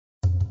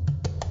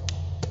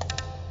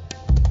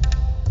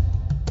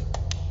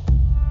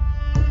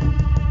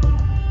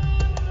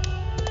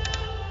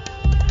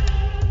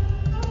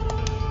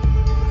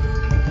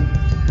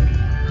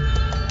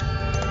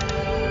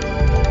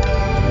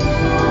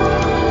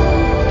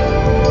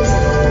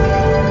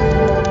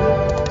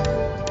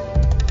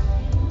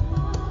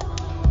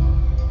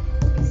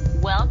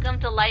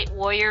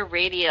Warrior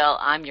Radio.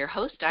 I'm your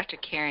host, Dr.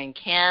 Karen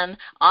Kan,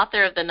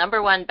 author of the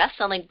 #1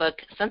 best-selling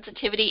book,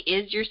 Sensitivity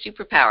is Your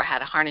Superpower, How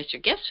to Harness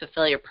Your Gifts,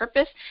 Fulfill Your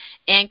Purpose,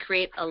 and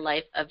Create a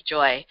Life of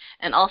Joy.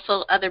 And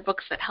also other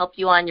books that help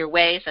you on your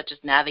way, such as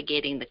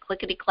Navigating the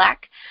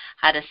Clickety-Clack,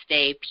 How to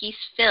Stay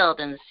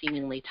Peace-Filled in the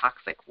Seemingly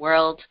Toxic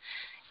World,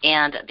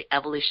 and The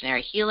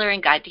Evolutionary Healer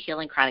and Guide to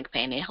Healing Chronic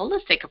Pain, a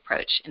holistic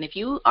approach. And if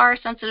you are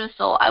a sensitive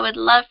soul, I would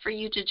love for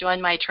you to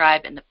join my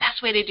tribe. And the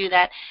best way to do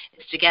that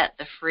is to get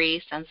the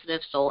free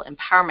Sensitive Soul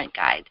Empowerment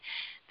Guide,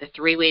 the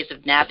 3 ways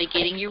of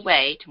navigating your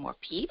way to more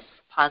peace,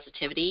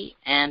 positivity,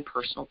 and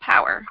personal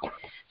power,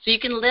 so you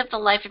can live the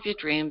life of your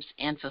dreams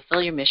and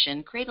fulfill your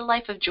mission, create a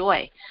life of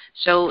joy.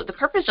 So the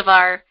purpose of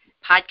our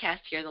podcast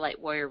here, the Light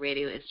Warrior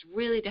Radio, is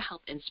really to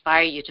help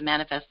inspire you to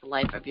manifest the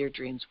life of your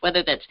dreams,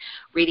 whether that's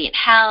radiant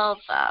health,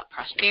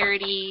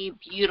 prosperity,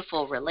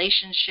 beautiful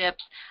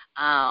relationships,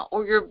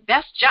 or your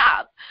best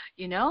job,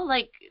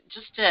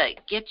 just to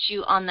get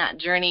you on that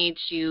journey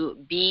to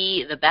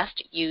be the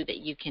best you that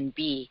you can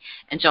be.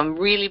 And so I'm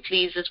really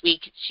pleased this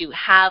week to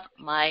have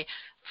my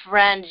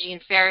friend Jean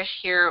Farish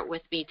here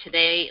with me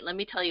today. Let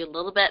me tell you a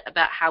little bit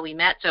about how we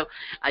met. So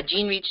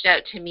Jean reached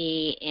out to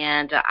me,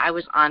 and I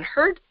was on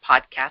her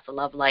podcast, the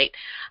Love Light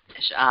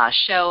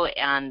show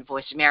on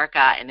Voice America,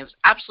 and it was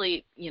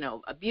absolutely,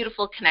 a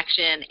beautiful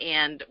connection.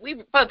 And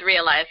we both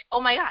realized,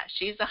 oh my gosh,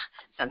 she's a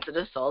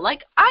sensitive soul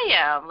like I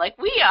am, like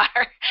we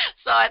are.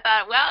 So I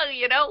thought,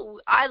 well,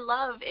 I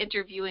love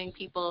interviewing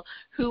people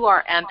who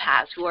are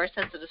empaths, who are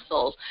sensitive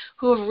souls,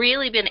 who have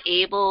really been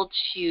able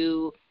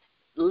to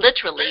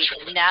literally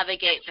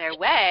navigate their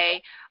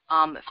way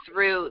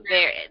through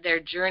their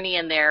journey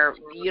and their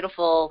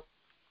beautiful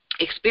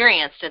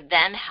experience to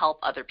then help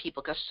other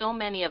people, because so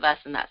many of us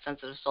in that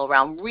sensitive soul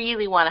realm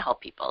really want to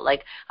help people.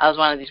 Like, I was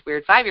one of these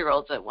weird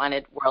 5-year-olds that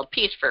wanted world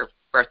peace for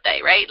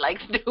birthday, right? Like,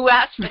 who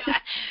asked for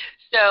that?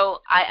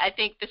 So I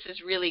think this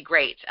is really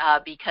great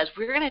because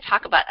we're going to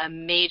talk about a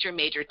major,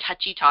 major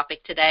touchy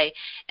topic today,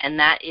 and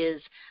that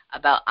is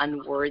about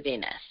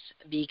unworthiness,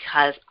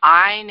 because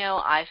I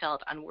know I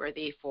felt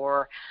unworthy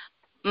for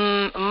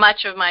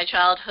much of my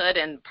childhood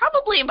and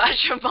probably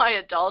much of my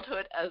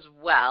adulthood as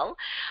well.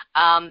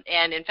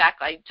 And in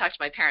fact, I talked to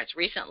my parents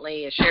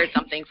recently and shared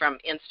something from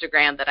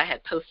Instagram that I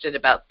had posted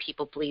about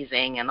people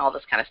pleasing and all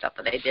this kind of stuff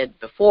that I did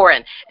before,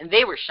 and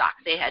they were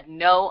shocked. They had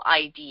no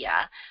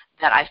idea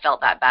that I felt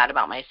that bad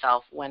about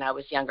myself when I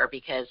was younger,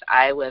 because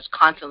I was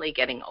constantly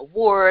getting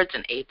awards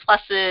and A+,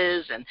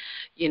 and,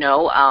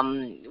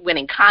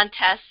 winning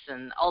contests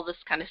and all this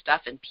kind of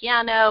stuff in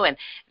piano, and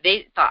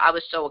they thought I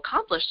was so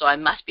accomplished, so I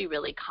must be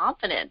really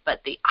confident.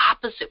 But the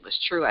opposite was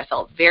true. I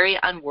felt very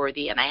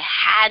unworthy, and I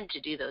had to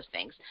do those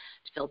things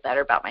to feel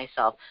better about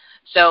myself.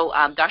 So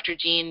Dr.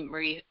 Jean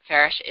Marie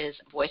Farish is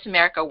Voice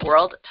America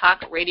World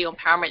Talk Radio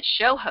Empowerment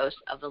Show host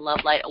of the Love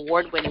Light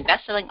award-winning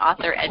best-selling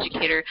author,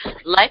 educator,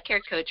 life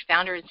care coach,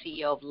 founder and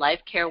CEO of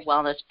Life Care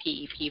Wellness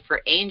PEP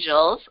for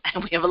Angels,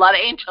 and we have a lot of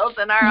angels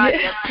in our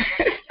audience,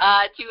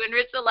 to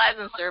enrich the lives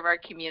and serve our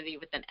community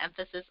with an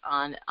emphasis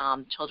on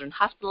children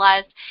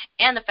hospitalized,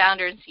 and the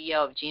founder and CEO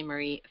of Jean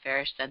Marie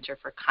Farish Center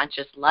for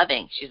Conscious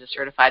Loving. She's a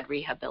certified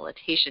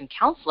rehabilitation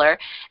counselor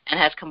and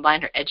has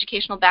combined her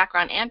educational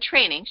background and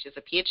training. She has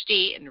a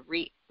PhD in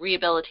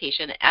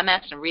rehabilitation,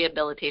 MS in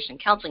rehabilitation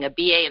counseling, a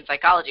BA in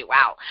psychology.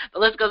 Wow, the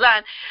list goes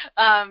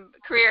on.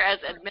 Career as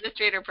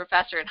administrator,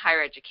 professor in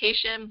higher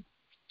education.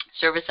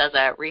 Service as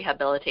a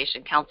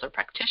rehabilitation counselor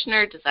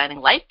practitioner,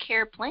 designing life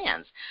care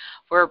plans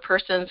for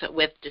persons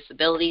with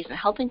disabilities and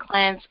helping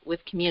clients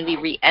with community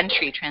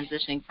reentry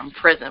transitioning from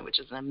prison, which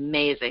is an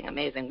amazing,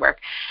 amazing work.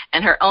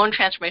 And her own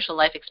transformational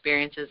life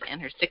experiences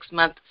and her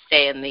 6-month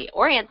stay in the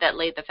Orient that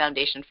laid the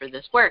foundation for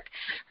this work.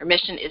 Her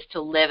mission is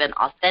to live an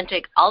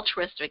authentic,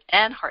 altruistic,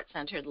 and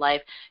heart-centered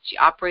life. She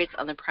operates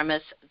on the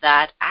premise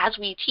that as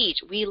we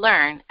teach, we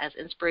learn as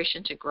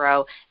inspiration to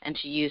grow and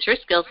to use her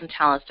skills and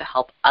talents to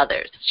help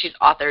others. She's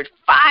authored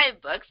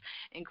 5 books,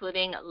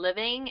 including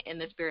Living in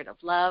the Spirit of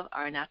Love,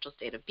 Our Natural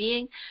State of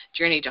Being,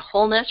 Journey to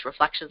Wholeness,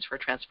 Reflections for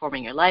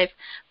Transforming Your Life,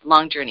 The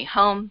Long Journey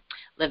Home,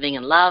 Living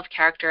in Love,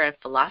 Character and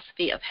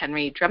Philosophy of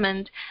Henry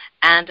Drummond,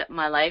 and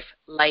My Life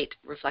Light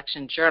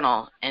Reflection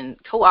Journal, and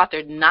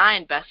co-authored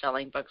 9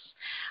 best-selling books.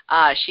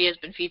 She has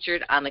been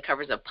featured on the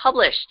covers of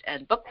Published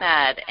and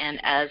BookMad, and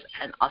as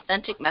an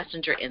authentic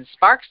messenger in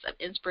Sparks of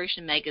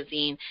Inspiration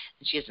magazine,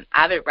 and she is an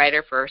avid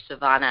writer for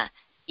Savannah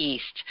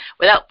East.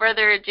 Without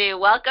further ado,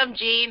 welcome,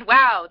 Jean.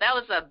 Wow, that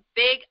was a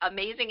big,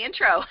 amazing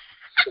intro.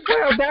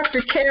 Well,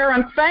 Dr.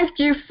 Karen, thank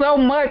you so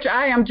much.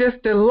 I am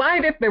just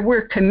delighted that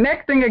we're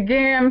connecting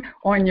again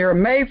on your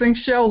amazing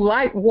show,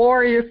 Light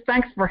Warriors.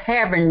 Thanks for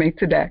having me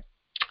today.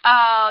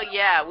 Oh,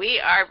 yeah, we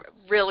are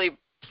really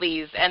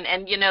pleased. And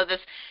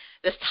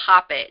this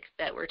topic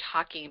that we're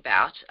talking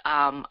about,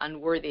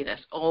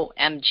 unworthiness,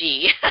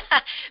 OMG,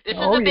 this is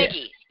a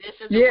biggie. This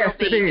is a real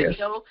biggie. It is.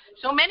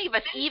 So many of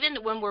us, even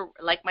when we're,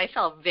 like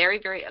myself, very,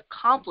 very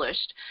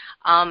accomplished,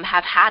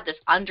 have had this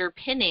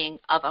underpinning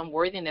of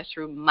unworthiness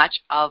through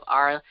much of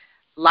our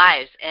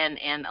lives,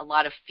 and a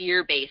lot of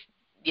fear-based,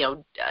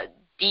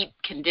 deep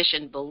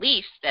conditioned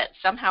beliefs that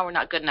somehow we're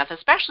not good enough,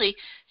 especially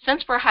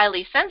since we're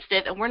highly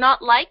sensitive and we're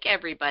not like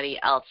everybody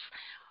else.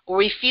 Or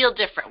we feel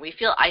different, we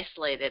feel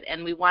isolated,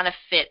 and we want to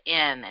fit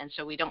in, and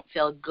so we don't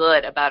feel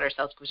good about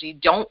ourselves because we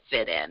don't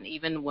fit in,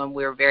 even when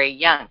we're very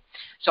young.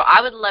 So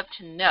I would love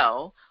to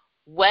know,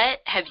 what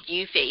have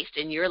you faced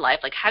in your life?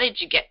 Like, how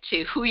did you get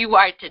to who you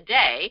are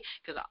today?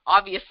 Because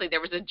obviously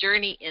there was a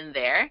journey in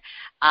there.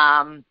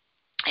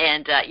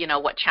 You know,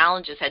 what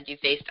challenges had you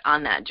faced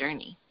on that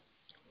journey?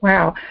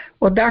 Wow.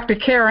 Well, Dr.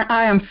 Karen,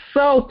 I am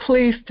so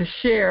pleased to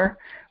share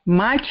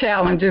my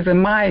challenges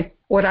and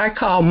what I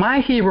call my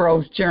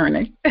hero's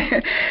journey.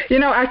 You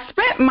know, I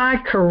spent my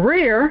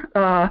career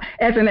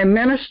as an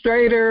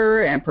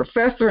administrator and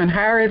professor in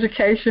higher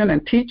education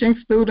and teaching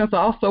students,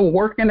 also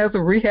working as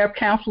a rehab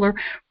counselor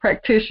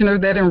practitioner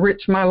that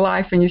enriched my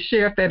life, and you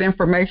shared that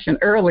information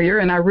earlier,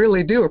 and I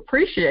really do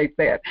appreciate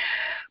that.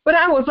 But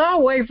I was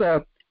always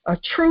a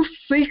truth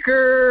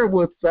seeker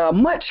with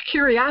much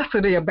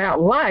curiosity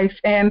about life,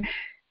 and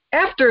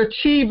after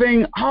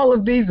achieving all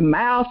of these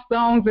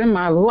milestones in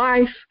my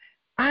life,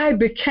 I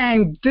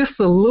became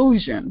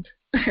disillusioned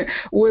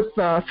with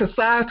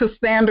societal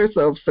standards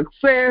of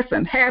success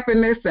and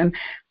happiness, and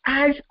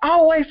I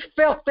always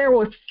felt there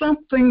was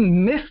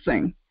something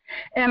missing.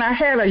 And I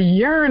had a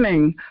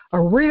yearning, a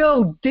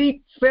real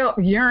deep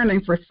felt yearning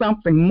for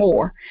something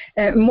more,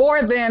 and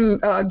more than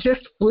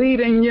just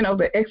fleeting, you know,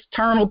 the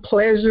external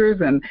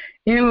pleasures and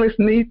endless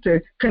need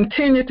to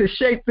continue to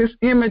shape this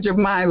image of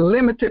my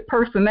limited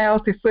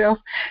personality self.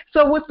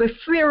 So with the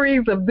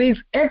series of these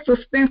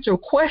existential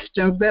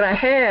questions that I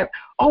had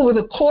over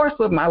the course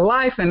of my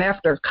life, and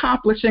after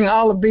accomplishing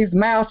all of these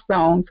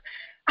milestones,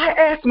 I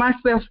asked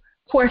myself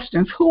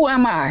questions. Who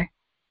am I?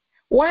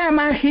 Why am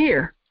I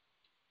here?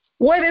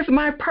 What is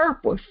my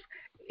purpose?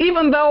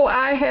 Even though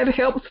I had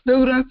helped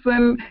students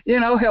and, you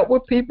know, helped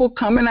with people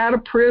coming out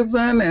of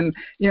prison and,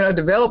 you know,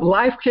 developed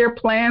life care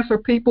plans for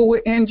people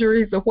with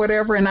injuries or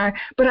whatever,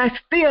 but I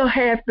still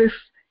had this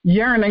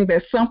yearning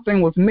that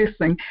something was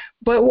missing.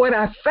 But what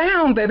I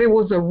found, that it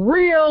was a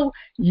real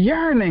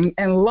yearning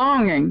and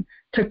longing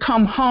to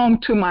come home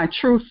to my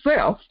true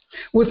self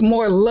with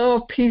more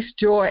love, peace,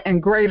 joy,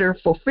 and greater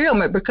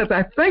fulfillment. Because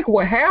I think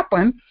what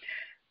happened,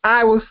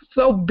 I was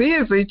so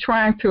busy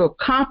trying to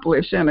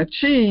accomplish and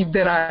achieve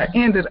that I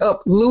ended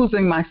up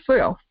losing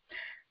myself.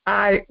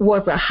 I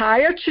was a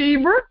high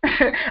achiever.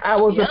 I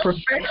was a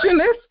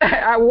perfectionist.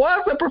 I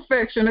was a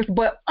perfectionist,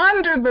 but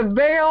under the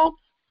veil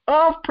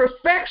of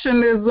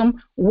perfectionism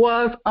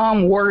was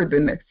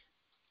unworthiness.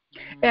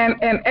 And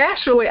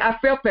actually, I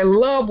felt that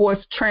love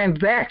was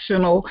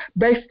transactional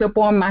based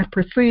upon my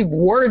perceived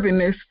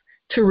worthiness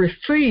to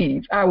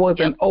receive. I was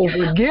an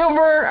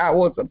overgiver. I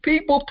was a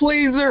people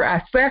pleaser.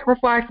 I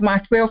sacrificed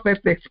myself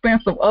at the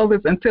expense of others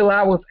until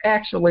I was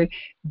actually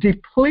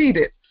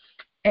depleted.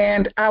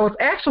 And I was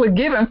actually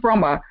given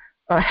from a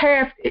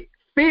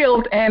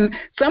half-filled and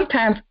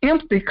sometimes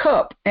empty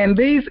cup. And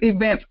these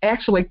events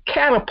actually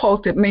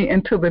catapulted me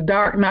into the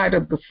dark night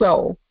of the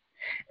soul.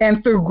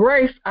 And through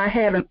grace, I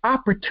had an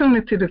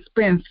opportunity to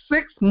spend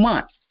 6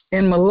 months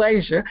in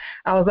Malaysia.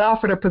 I was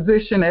offered a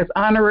position as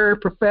honorary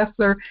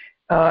professor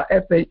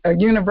at the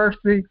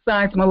University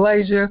Science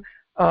Malaysia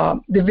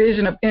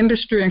Division of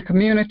Industry and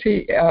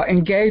Community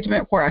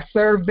Engagement, where I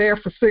served there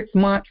for 6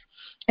 months.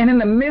 And in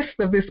the midst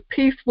of this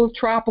peaceful,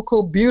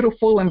 tropical,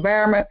 beautiful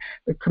environment,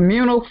 the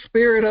communal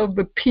spirit of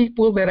the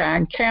people that I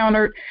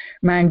encountered,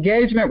 my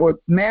engagement with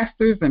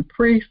masters and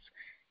priests,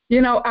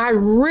 you know, I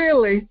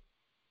really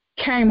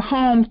came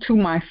home to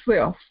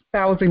myself.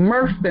 I was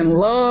immersed in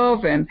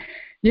love. And,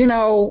 you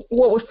know,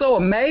 what was so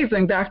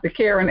amazing, Dr.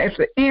 Karen, at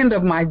the end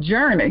of my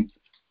journey,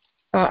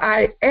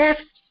 I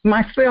asked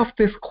myself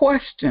this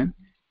question,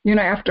 you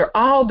know, after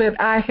all that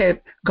I had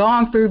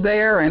gone through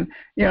there, and,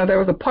 you know, there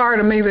was a part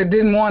of me that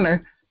didn't want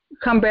to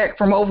come back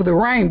from over the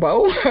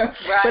rainbow. Right.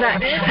 But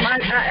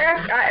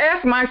I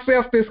asked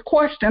myself this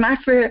question. I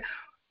said,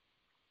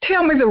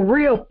 tell me the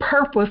real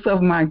purpose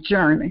of my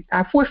journey.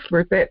 I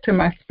whispered that to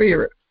my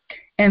spirit.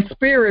 And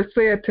spirit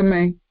said to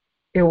me,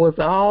 it was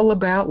all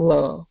about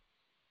love.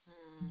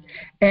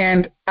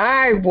 And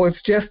I was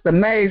just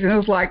amazed. And it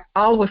was like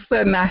all of a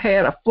sudden I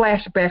had a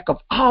flashback of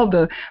all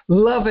the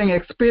loving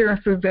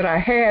experiences that I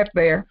had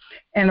there.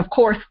 And, of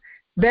course,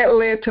 that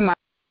led to my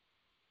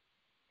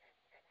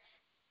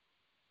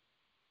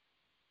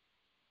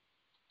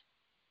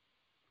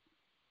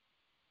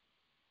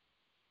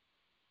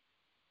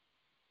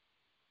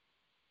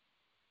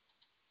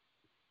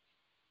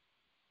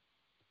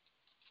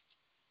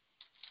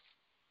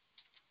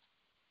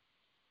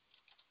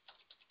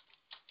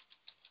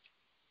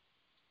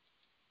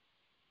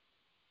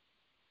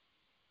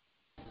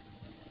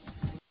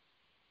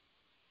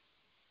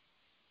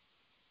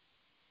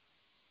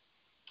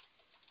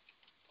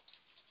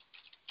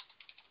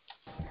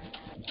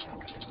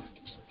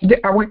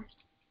Are we?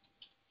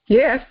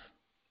 Yes.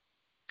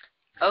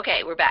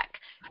 Okay, we're back.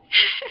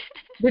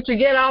 Did you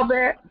get all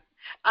that?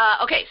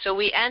 Okay, so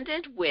we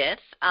ended with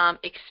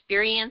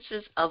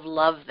experiences of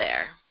love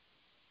there.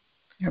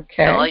 all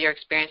Okay. your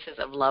experiences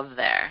of love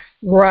there.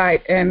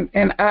 Right. And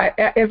I,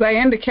 as I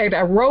indicated,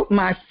 I wrote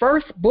my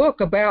first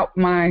book about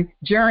my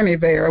journey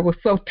there. It was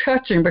so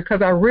touching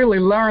because I really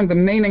learned the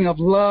meaning of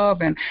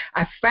love, and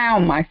I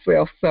found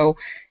myself. So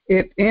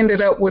it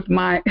ended up with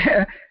my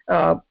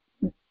uh,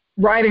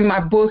 writing my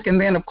book, and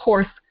then, of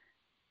course,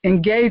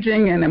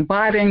 engaging and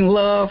embodying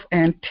love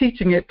and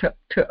teaching it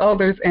to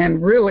others,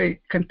 and really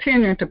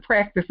continuing to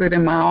practice it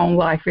in my own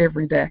life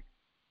every day.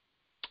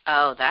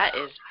 Oh, that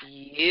is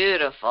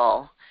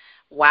beautiful.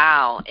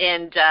 Wow.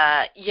 And,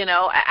 I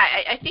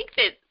think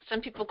that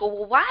some people go,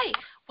 well,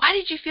 why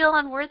did you feel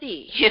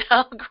unworthy,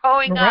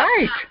 growing up?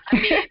 Right. I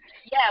mean,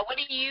 yeah, what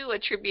do you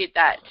attribute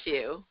that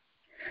to,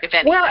 if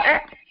anything? Well,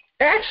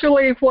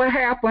 actually, what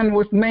happened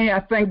with me, I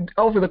think,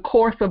 over the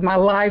course of my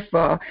life,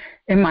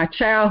 in my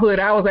childhood,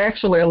 I was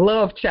actually a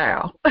love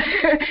child,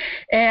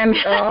 and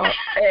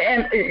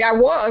I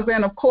was,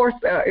 and of course,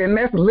 and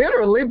that's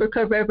literally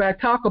because as I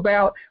talk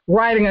about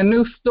writing a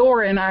new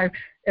story, and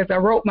as I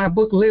wrote my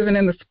book, Living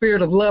in the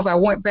Spirit of Love, I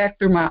went back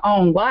through my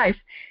own life,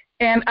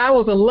 and I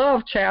was a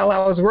love child.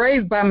 I was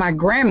raised by my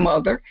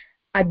grandmother.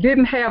 I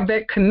didn't have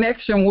that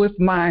connection with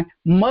my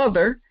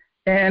mother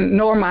and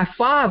nor my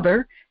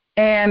father.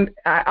 And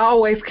I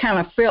always kind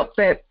of felt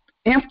that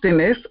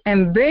emptiness.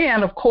 And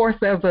then, of course,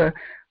 I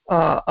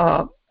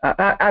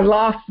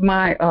lost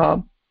my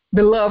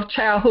beloved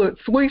childhood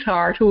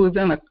sweetheart who was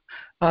in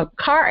a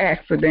car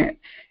accident.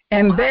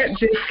 And that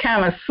just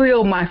kind of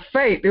sealed my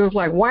fate. It was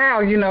like,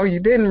 wow, you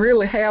didn't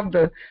really have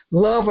the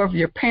love of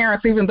your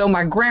parents, even though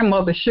my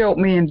grandmother showed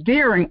me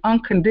endearing,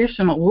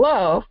 unconditional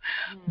love.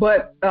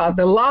 But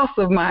the loss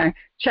of my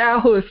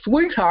childhood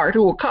sweetheart,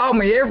 who would call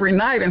me every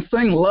night and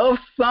sing love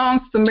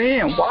songs to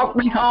me and walk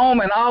me home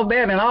and all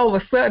that, and all of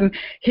a sudden,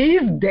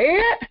 he's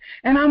dead?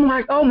 And I'm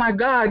like, oh, my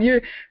God,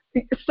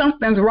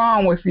 something's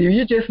wrong with you.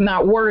 You're just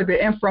not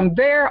worthy. And from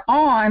there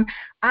on,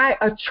 I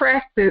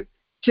attracted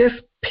just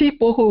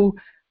people who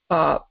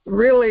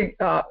really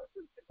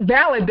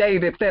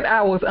validated that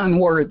I was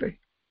unworthy.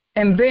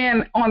 And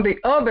then on the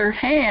other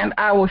hand,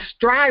 I was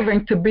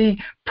striving to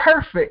be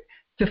perfect,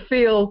 to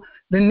feel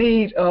the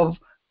need of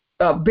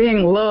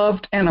being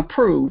loved and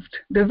approved.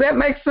 Does that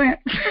make sense?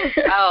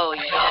 Oh,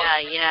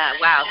 yeah.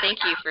 Wow, thank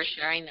you for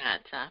sharing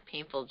that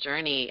painful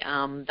journey.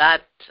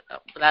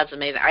 That's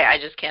amazing. I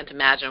just can't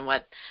imagine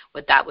what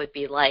that would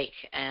be like.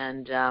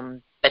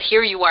 And but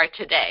here you are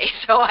today.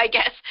 So I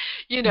guess,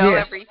 yes,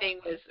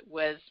 everything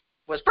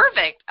was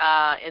perfect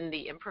in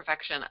the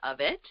imperfection of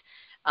it.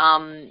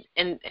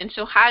 And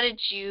so how did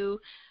you,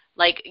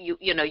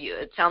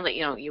 it sounds like,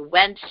 you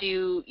went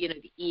to,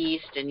 the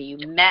East, and you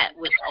met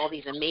with all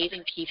these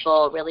amazing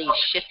people, really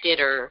shifted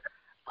or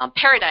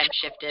paradigm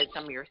shifted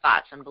some of your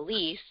thoughts and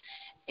beliefs,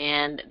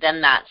 and then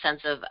that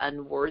sense of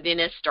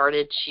unworthiness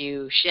started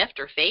to shift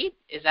or fade.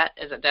 Did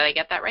I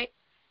get that right?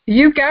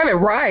 You got it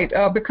right,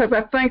 because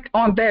I think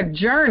on that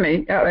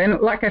journey, and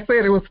like I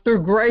said, it was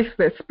through grace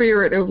that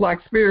Spirit, it was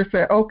like Spirit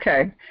said,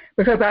 okay,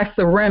 because I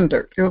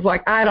surrendered. It was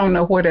like, I don't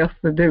know what else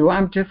to do.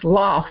 I'm just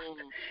lost.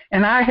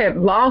 And I had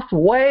lost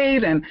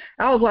weight, and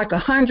I was like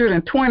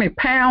 120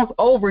 pounds,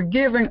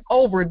 overgiving,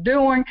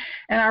 overdoing.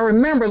 And I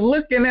remember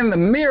looking in the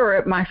mirror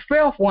at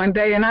myself one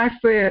day, and I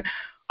said,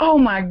 oh,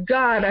 my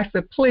God, I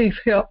said, please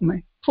help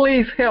me.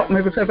 Please help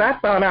me, because I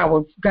thought I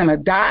was going to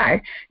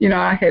die.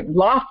 I had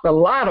lost a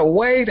lot of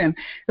weight, and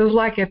it was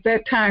like at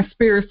that time,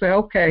 Spirit said,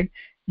 okay,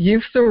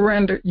 you've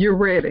surrendered, you're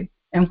ready.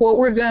 And what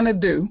we're going to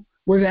do,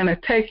 we're going to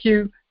take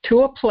you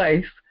to a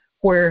place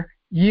where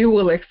you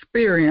will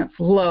experience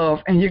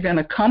love, and you're going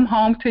to come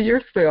home to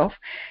yourself.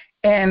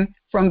 And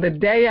from the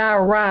day I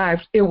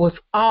arrived, it was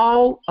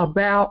all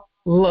about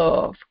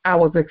love. I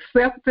was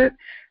accepted.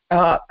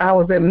 I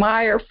was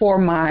admired for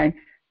my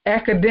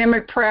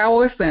academic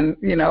prowess, and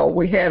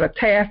we had a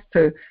task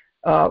to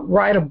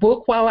write a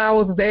book while I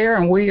was there,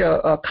 and we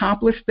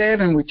accomplished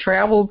that, and we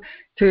traveled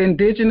to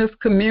indigenous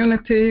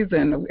communities,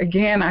 and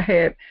again I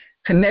had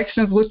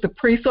connections with the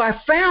priests. So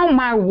I found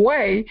my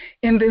way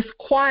in this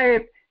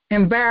quiet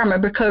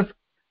environment because,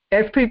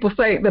 as people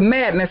say, the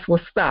madness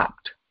was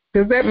stopped.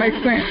 Does that make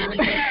sense?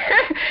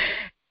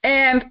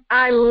 And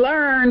I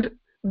learned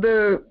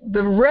the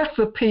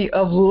recipe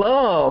of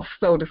love,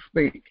 so to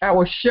speak. I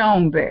was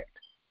shown that.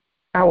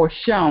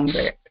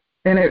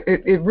 And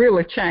it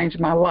really changed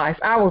my life.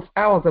 I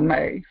was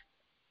amazed.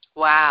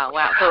 Wow.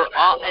 So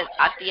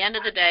at the end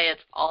of the day,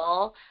 it's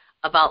all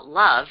about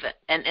love,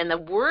 and the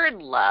word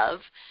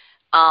love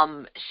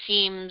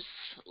seems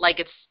like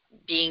it's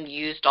being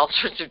used all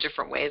sorts of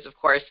different ways, of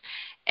course,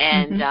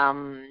 and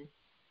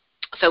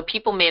so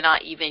people may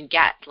not even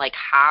get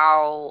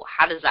how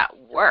does that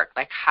work?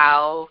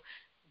 How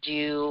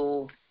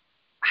do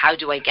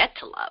I get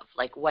to love?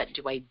 What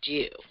do I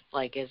do?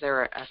 Is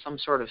there some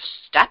sort of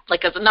step?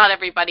 Because not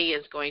everybody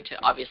is going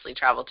to obviously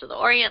travel to the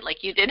Orient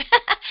like you did.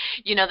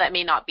 That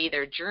may not be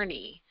their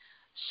journey.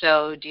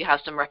 So do you have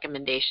some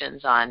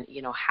recommendations on,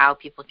 how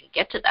people can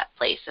get to that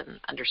place and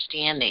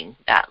understanding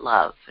that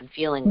love and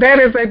feeling? That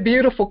is a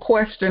beautiful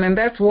question, and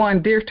that's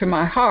one dear to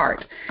my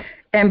heart.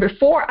 And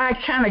before I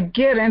kind of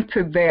get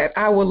into that,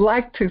 I would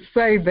like to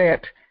say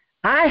that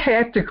I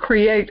had to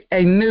create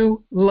a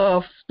new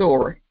love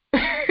story.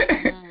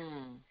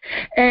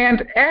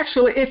 And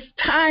actually, it's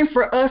time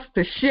for us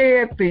to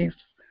shed these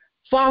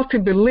faulty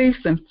beliefs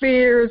and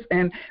fears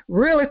and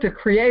really to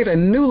create a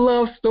new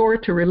love story,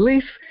 to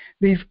release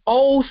these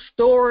old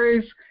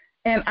stories.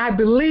 And I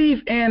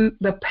believe in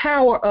the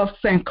power of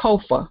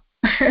Sankofa.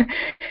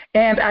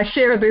 And I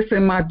share this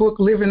in my book,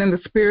 Living in the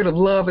Spirit of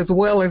Love, as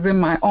well as in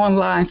my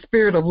online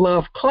Spirit of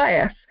Love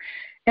class.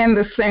 And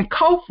the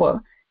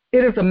Sankofa,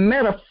 it is a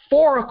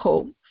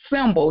metaphorical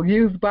symbol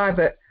used by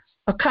the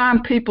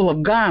Akan people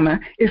of Ghana.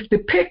 It's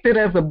depicted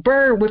as a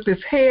bird with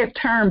its head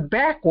turned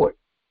backward,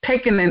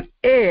 taking an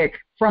egg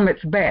from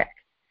its back.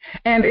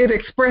 And it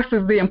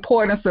expresses the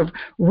importance of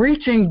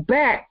reaching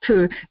back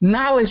to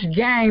knowledge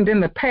gained in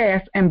the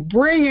past and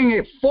bringing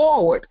it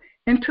forward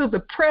into the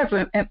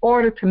present in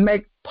order to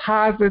make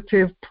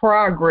positive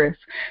progress.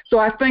 So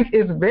I think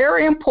it's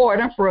very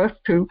important for us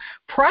to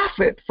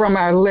profit from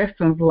our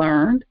lessons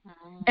learned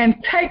and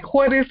take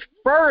what is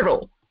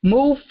fertile,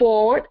 move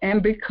forward,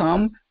 and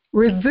become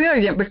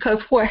resilient. Because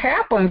what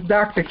happens,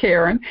 Dr.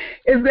 Karen,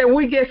 is that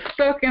we get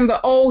stuck in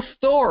the old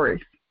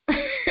stories.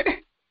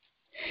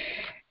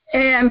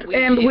 And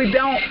we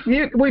don't.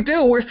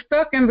 We're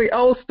stuck in the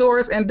old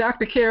stories. And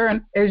Dr.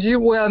 Karen, as you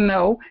well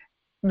know,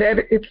 that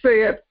it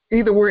said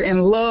either we're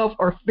in love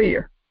or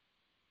fear.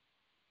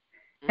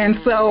 And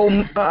so,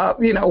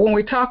 when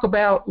we talk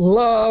about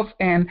love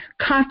and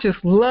conscious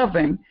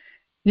loving,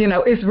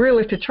 it's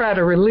really to try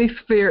to release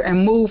fear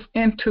and move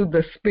into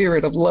the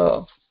spirit of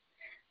love.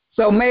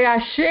 So may I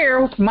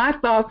share my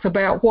thoughts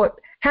about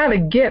how to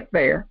get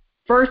there?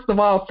 First of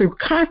all, through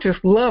conscious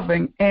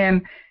loving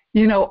and,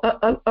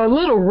 a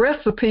little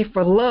recipe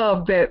for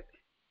love that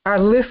our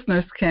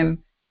listeners can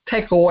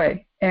take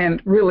away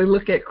and really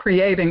look at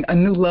creating a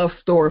new love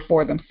story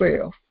for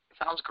themselves.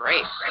 Sounds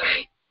great.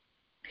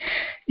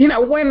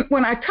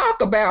 When I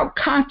talk about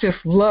conscious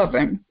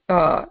loving,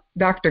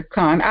 Dr.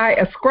 Khan, I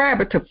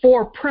ascribe it to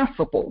 4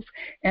 principles,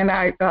 and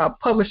I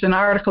published an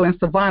article in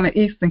Savannah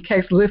East in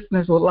case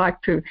listeners would like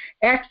to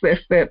access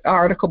that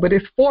article, but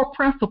it's 4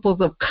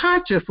 principles of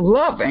conscious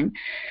loving.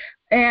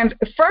 And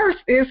first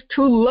is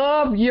to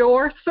love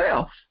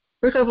yourself,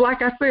 because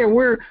like I said,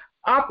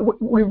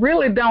 we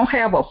really don't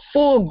have a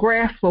full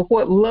grasp of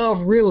what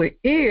love really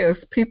is.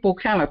 People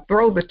kind of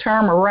throw the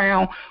term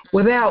around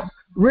without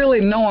really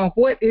knowing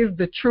what is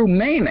the true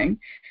meaning.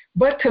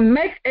 But to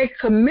make a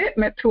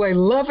commitment to a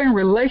loving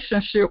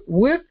relationship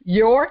with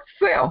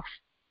yourself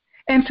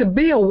and to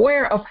be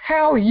aware of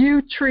how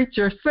you treat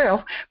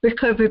yourself,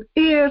 because it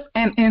is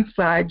an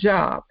inside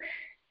job.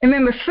 And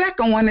then the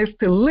second one is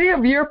to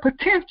live your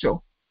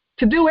potential,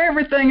 to do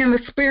everything in the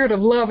spirit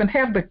of love and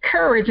have the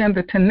courage and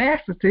the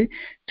tenacity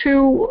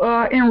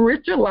to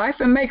enrich your life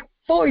and make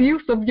full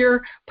use of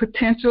your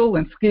potential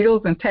and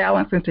skills and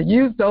talents, and to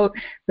use the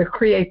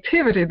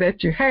creativity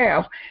that you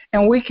have.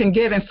 And we can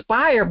get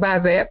inspired by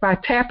that by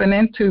tapping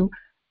into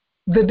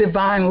the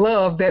divine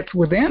love that's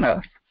within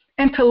us.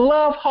 And to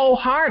love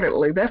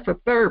wholeheartedly, that's the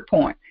third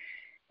point.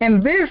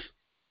 And this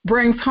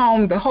brings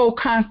home the whole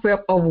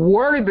concept of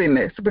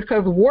worthiness,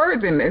 because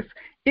worthiness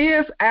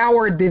is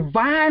our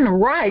divine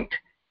right,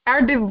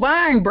 our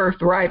divine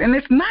birthright, and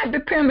it's not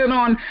dependent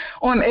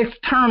on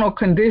external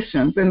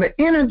conditions. And the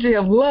energy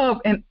of love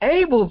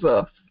enables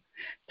us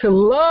to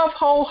love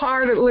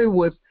wholeheartedly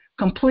with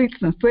complete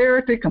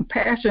sincerity,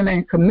 compassion,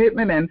 and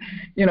commitment. And,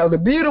 the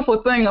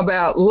beautiful thing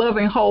about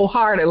loving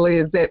wholeheartedly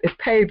is that it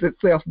pays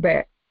itself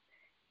back.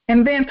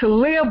 And then to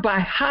live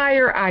by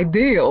higher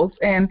ideals.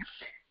 And,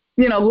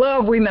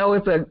 love, we know,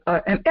 is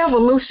an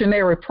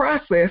evolutionary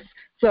process.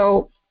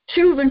 So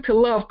choosing to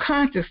love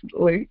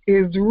consciously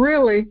is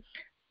really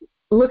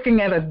looking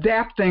at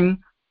adapting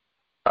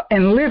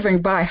and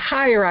living by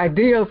higher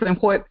ideals. And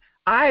what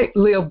I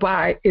live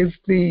by is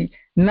the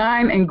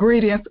 9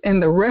 ingredients in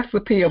the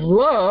recipe of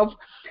love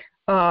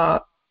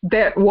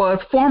that was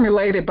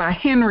formulated by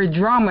Henry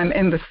Drummond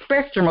in the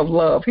Spectrum of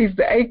Love. He's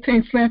the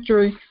 18th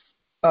century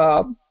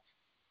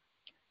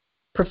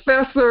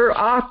professor,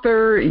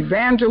 author,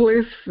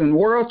 evangelist, and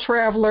world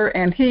traveler,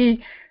 and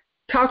he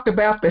talked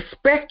about the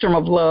spectrum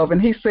of love,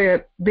 and he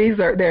said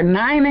there are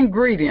 9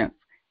 ingredients,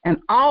 and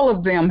all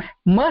of them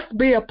must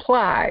be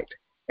applied,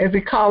 as he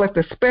called it,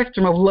 the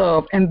spectrum of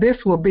love, and this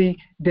will be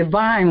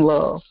divine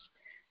love.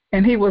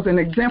 And he was an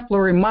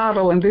exemplary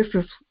model, and this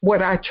is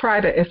what I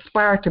try to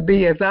aspire to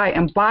be as I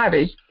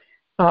embody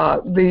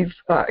these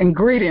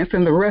ingredients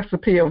in the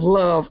recipe of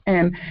love.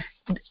 And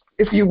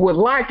if you would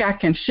like, I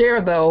can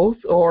share those,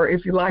 or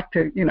if you'd like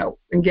to,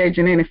 engage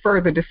in any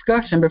further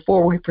discussion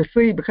before we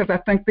proceed, because I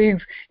think these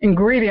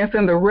ingredients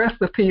in the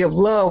recipe of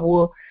love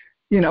will,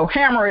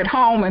 hammer it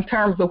home in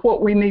terms of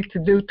what we need to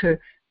do to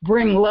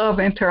bring love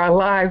into our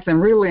lives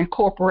and really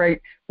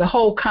incorporate the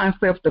whole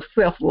concept of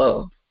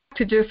self-love.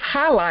 To just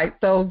highlight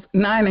those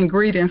 9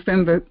 ingredients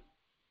in the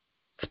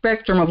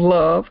spectrum of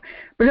love,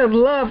 because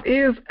love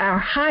is our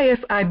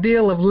highest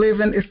ideal of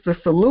living. It's the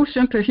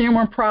solution to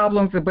human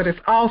problems, but it's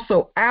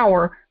also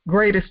our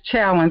greatest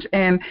challenge.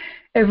 And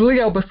as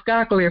Leo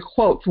Buscaglia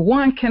quotes,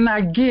 one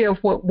cannot give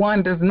what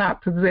one does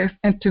not possess,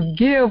 and to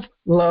give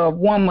love,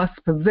 one must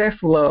possess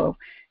love.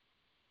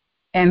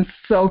 And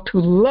so to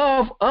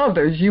love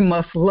others, you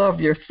must love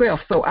yourself.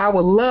 So I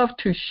would love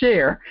to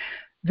share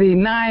the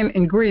 9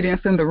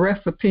 ingredients in the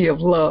recipe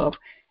of love.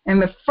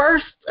 And the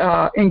first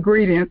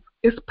ingredient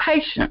is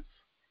patience.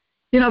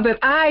 That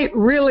I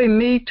really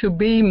need to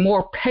be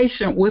more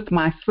patient with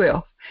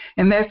myself.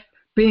 And that's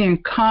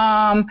being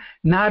calm,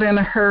 not in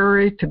a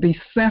hurry, to be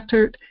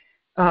centered.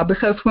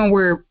 Because when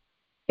we're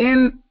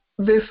in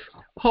this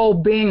whole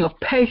being of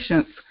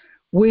patience,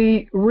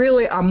 we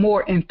really are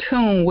more in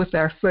tune with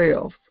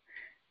ourselves.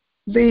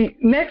 The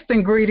next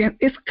ingredient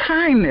is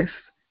kindness,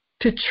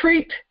 to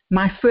treat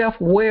myself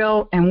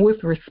well and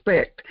with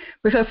respect,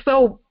 because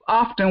so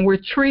often we're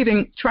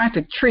trying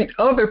to treat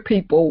other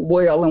people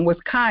well and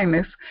with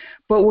kindness,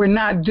 but we're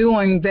not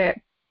doing that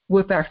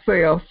with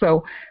ourselves.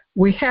 So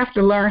we have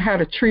to learn how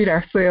to treat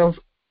ourselves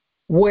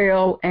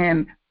well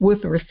and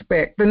with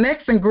respect. The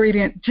next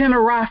ingredient,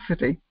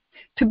 generosity,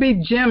 to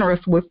be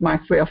generous with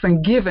myself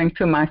and giving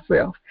to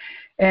myself.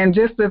 And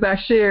just as I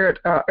shared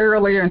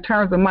earlier in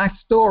terms of my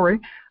story,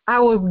 I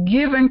was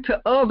giving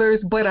to others,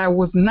 but I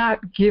was not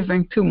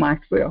giving to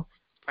myself.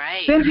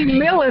 Right. Then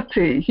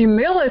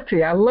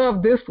humility, I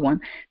love this one,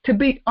 to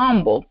be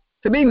humble,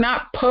 to be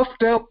not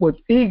puffed up with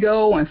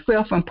ego and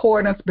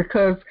self-importance,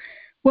 because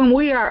when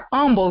we are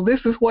humble,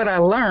 this is what I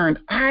learned,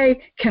 I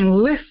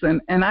can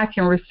listen and I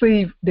can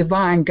receive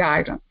divine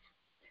guidance.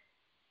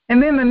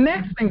 And then the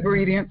next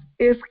ingredient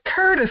is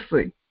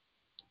courtesy,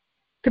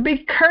 to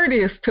be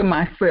courteous to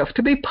myself,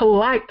 to be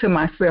polite to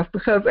myself,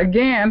 because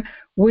again,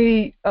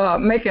 we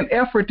make an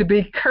effort to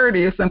be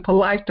courteous and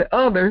polite to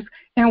others,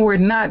 and we're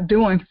not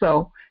doing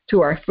so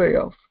to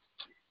ourselves.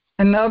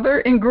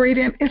 Another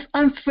ingredient is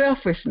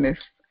unselfishness.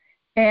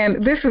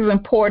 And this is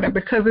important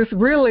because it's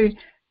really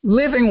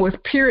living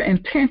with pure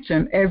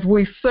intention as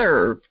we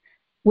serve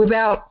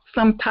without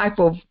some type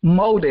of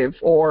motive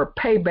or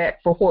payback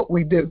for what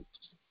we do.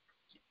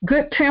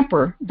 Good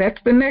temper, that's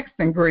the next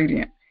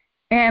ingredient.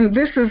 And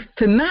this is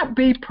to not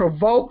be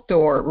provoked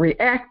or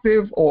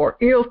reactive or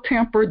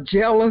ill-tempered,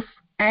 jealous,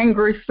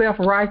 angry,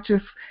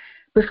 self-righteous,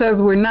 because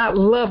we're not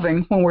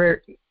loving when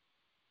we're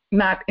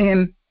not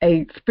in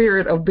a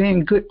spirit of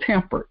being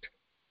good-tempered.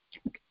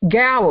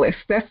 Guileless,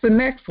 that's the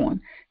next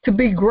one. To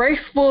be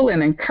graceful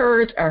and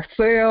encourage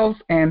ourselves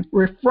and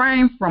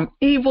refrain from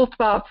evil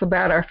thoughts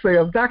about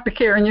ourselves. Dr.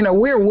 Karen,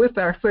 we're with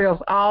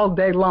ourselves all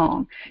day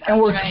long, and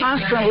we're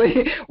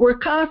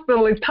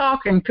constantly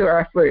talking to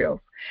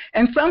ourselves.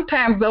 And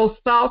sometimes those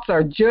thoughts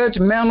are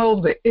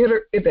judgmental.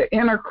 The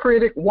inner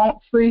critic won't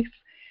cease.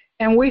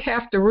 And we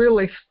have to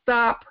really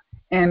stop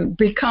and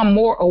become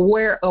more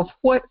aware of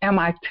what am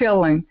I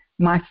telling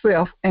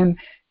myself and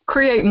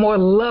create more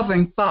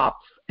loving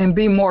thoughts and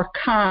be more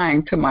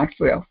kind to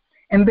myself.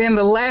 And then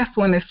the last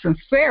one is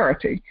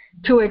sincerity,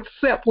 to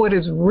accept what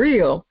is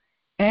real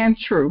and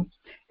true.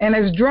 And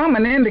as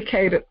Drummond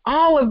indicated,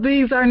 all of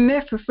these are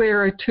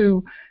necessary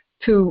to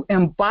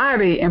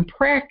embody and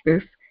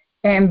practice.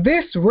 And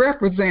this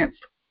represents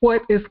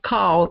what is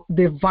called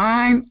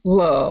divine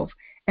love.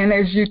 And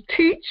as you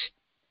teach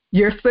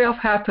yourself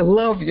how to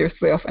love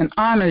yourself and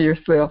honor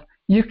yourself,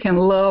 you can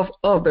love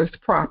others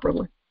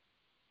properly.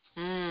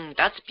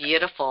 That's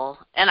beautiful.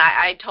 And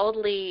I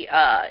totally,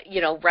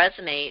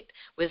 resonate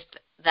with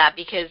that,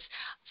 because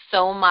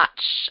so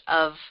much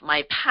of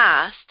my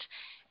past,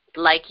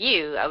 like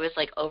you, I was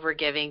like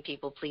overgiving,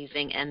 people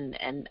pleasing,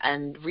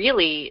 and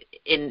really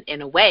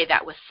in a way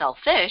that was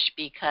selfish,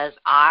 because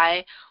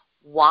I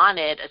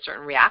wanted a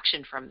certain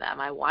reaction from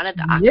them. I wanted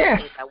the accolades.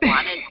 Yes. I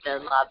wanted the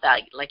love,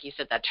 that, like you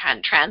said, that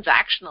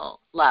transactional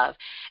love.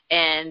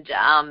 And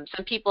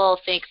some people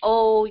think,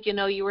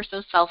 you were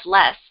so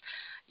selfless,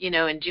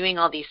 and doing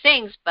all these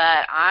things.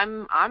 But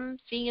I'm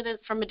seeing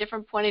it from a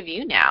different point of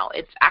view now.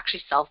 It's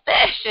actually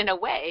selfish in a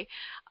way,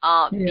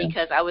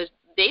 because I was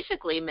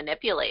basically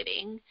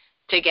manipulating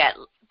to get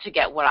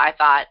what I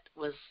thought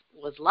was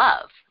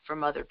love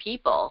from other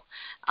people,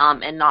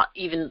 and not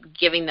even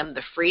giving them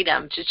the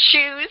freedom to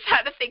choose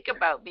how to think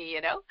about me,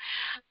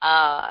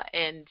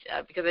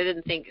 because I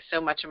didn't think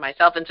so much of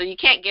myself. And so you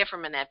can't give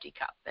from an empty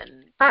cup.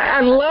 And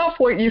I love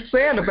what you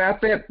said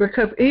about that,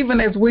 because even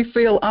as we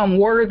feel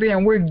unworthy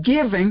and we're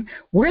giving,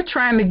 we're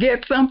trying to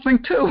get something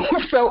too.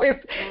 So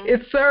it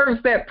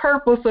serves that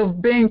purpose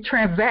of being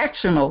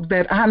transactional,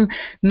 that I'm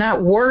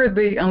not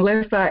worthy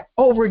unless I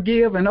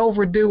overgive and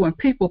overdo and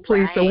people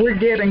please. Right. So we're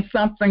getting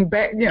something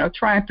back,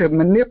 trying to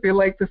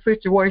manipulate the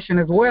situation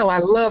as well. I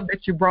love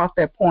that you brought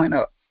that point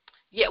up.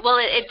 Yeah, well,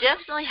 it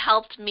definitely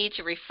helped me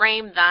to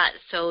reframe that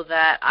so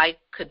that I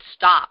could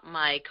stop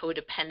my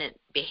codependent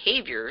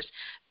behaviors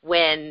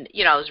when,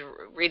 I was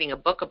reading a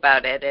book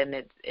about it, and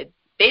it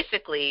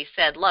basically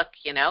said, look,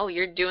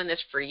 you're doing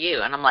this for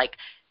you. And I'm like,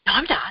 no,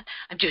 I'm not.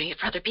 I'm doing it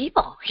for other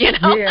people, Yeah.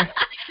 Yeah.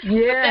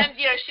 But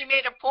then, she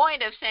made a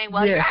point of saying,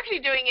 well, Yeah. you're actually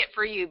doing it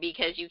for you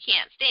because you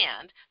can't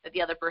stand that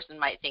the other person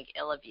might think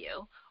ill of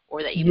you,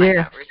 or that you might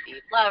not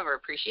receive love or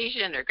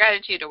appreciation or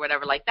gratitude or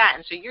whatever like that.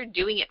 And so you're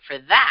doing it for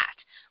that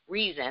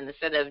reason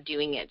instead of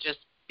doing it just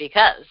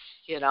because,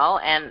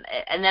 and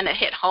then it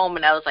hit home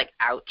and I was like,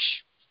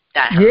 ouch.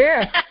 That hurt.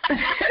 Yes.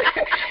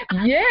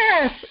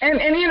 Yes.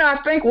 And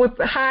I think with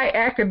the high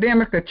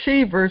academic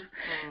achievers,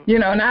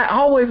 and I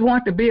always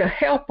want to be a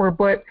helper,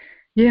 but,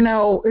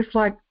 it's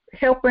like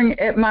helping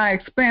at my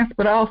expense,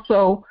 but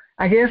also,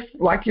 I guess,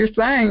 like you're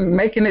saying,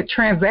 making it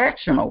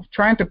transactional,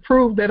 trying to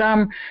prove that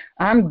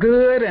I'm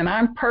good and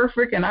I'm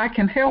perfect and I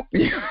can help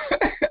you.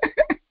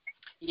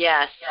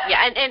 Yes.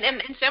 Yeah.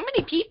 And so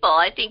many people,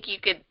 I think you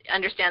could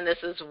understand this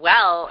as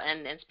well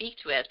and speak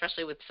to it,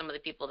 especially with some of the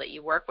people that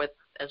you work with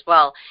as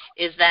well,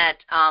 is that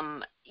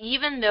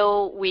even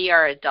though we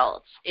are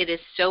adults, it is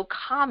so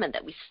common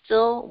that we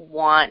still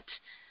want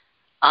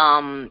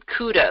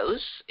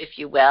kudos, if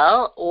you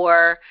will,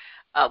 or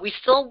we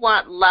still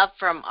want love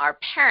from our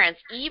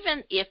parents,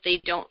 even if they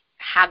don't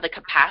have the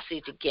capacity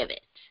to give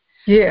it.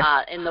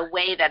 Yeah. In the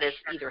way that is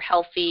either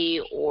healthy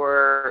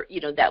or,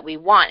 that we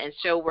want. And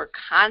so we're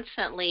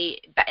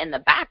constantly in the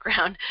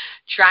background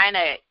trying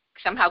to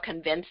somehow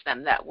convince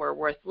them that we're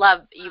worth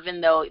love,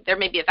 even though there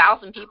may be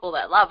 1,000 people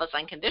that love us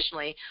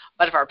unconditionally,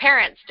 but if our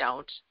parents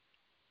don't,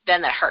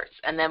 then that hurts.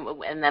 And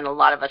then a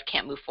lot of us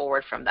can't move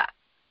forward from that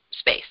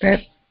space.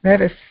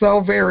 That is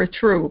so very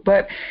true.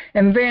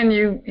 And then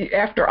you,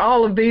 after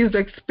all of these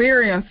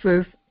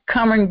experiences,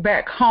 coming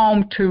back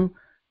home to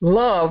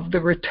love, the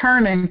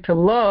returning to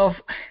love,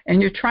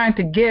 and you're trying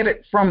to get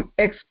it from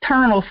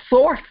external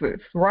sources,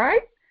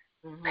 right?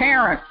 Mm-hmm.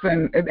 Parents,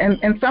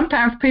 and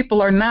sometimes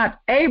people are not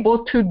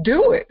able to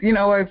do it.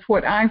 It's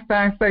what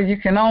Einstein said, you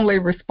can only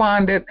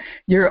respond at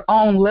your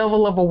own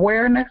level of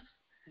awareness.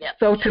 Yep.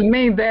 So to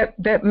me,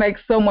 that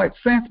makes so much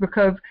sense,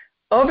 because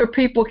other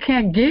people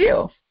can't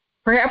give.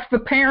 Perhaps the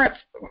parents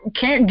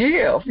can't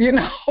give,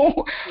 Yeah.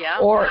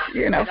 or,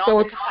 they don't so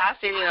have the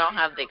capacity, they don't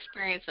have the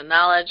experience and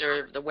knowledge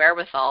or the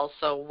wherewithal,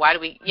 so why do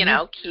we,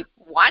 keep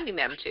wanting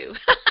them to?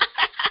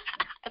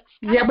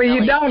 Yeah, but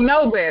you don't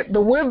know that.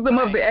 The wisdom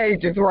of the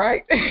ages,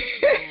 right?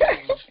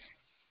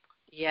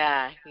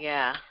 Yeah.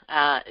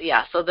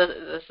 So this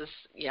is,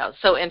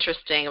 so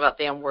interesting about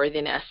the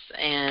unworthiness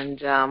and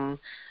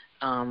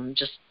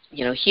just,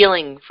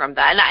 healing from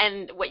that.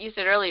 And what you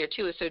said earlier,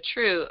 too, is so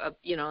true,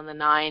 in the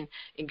 9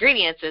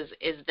 ingredients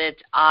is that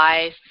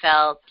I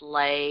felt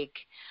like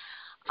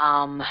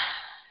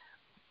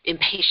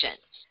impatient,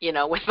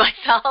 with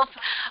myself,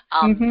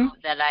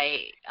 that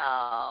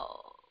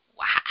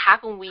how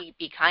can we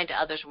be kind to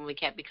others when we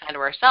can't be kind to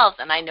ourselves?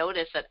 And I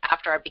noticed that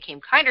after I became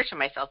kinder to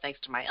myself,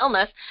 thanks to my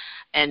illness,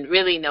 and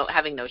really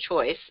having no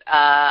choice,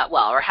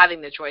 or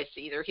having the choice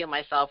to either heal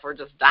myself or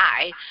just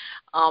die,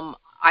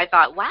 I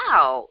thought,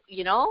 wow,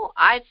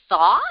 I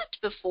thought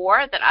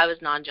before that I was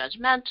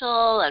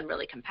non-judgmental and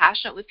really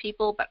compassionate with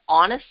people, but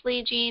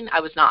honestly, Jean,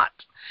 I was not.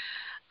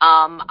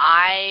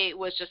 I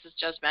was just as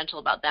judgmental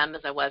about them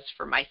as I was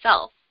for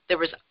myself. There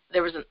was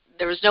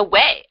no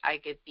way I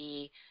could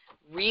be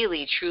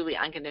really, truly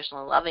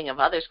unconditional and loving of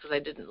others because I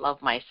didn't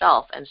love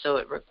myself, and so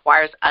it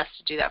requires us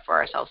to do that for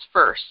ourselves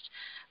first.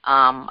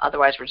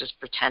 Otherwise, we're just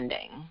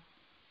pretending.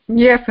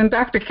 Yes, and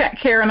Dr.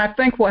 Karen, I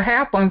think what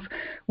happens,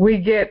 we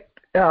get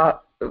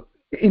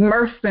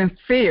immersed in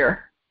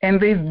fear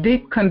and these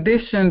deep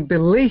conditioned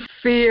beliefs,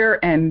 fear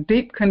and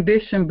deep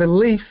conditioned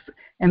beliefs,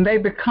 and they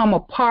become a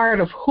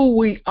part of who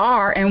we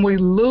are, and we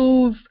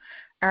lose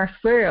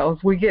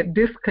ourselves. We get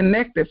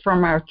disconnected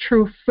from our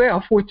true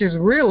self, which is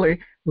really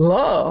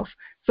love.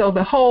 So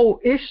the whole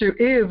issue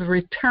is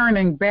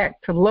returning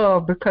back to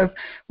love, because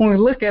when we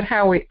look at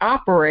how we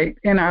operate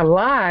in our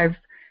lives,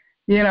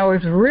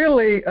 it's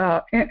really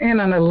in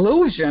an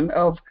illusion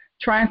of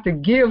trying to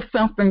give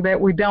something that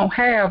we don't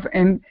have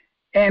and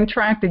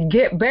trying to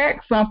get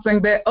back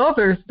something that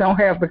others don't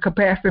have the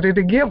capacity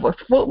to give us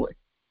fully.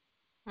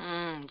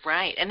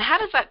 Right. And how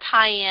does that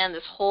tie in,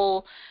 this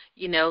whole,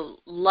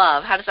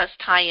 love, how does that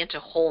tie into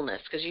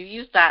wholeness? Because you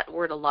use that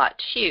word a lot,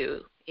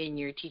 too, in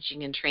your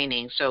teaching and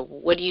training. So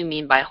what do you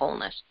mean by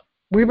wholeness?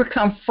 We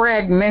become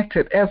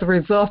fragmented as a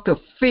result of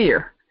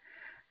fear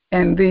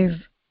and these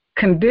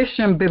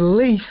conditioned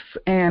beliefs,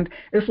 and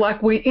it's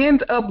like we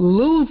end up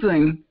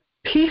losing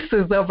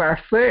pieces of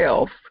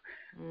ourselves,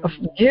 of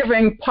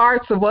giving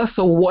parts of us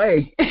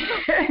away.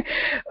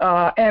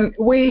 And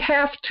we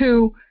have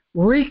to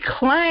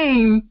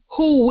reclaim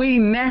who we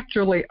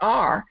naturally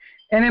are.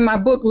 And in my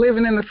book,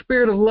 Living in the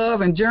Spirit of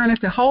Love and Journey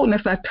to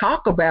Wholeness, I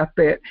talk about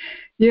that.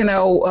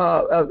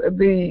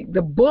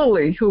 The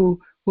bully who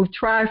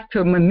tries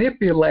to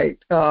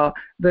manipulate,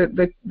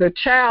 the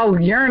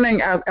child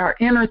yearning, our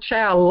inner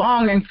child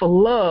longing for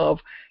love,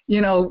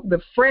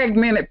 the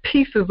fragmented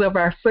pieces of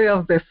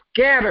ourselves that's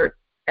scattered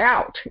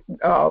out,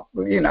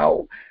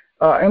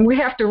 and we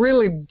have to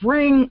really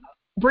bring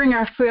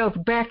ourselves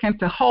back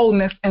into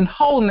wholeness, and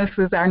wholeness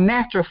is our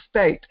natural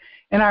state,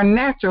 and our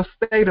natural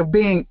state of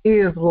being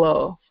is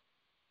love.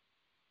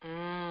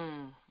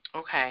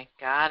 Okay,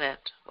 got it.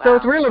 So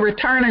it's Wow. really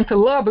returning to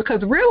love,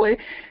 because really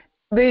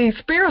the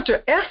spiritual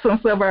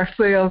essence of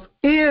ourselves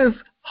is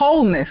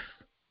wholeness.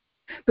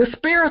 The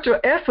spiritual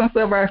essence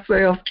of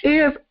ourselves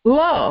is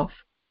love.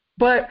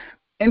 But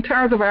in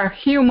terms of our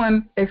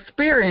human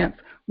experience,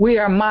 we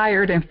are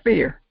mired in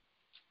fear.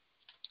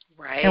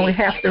 And we Right.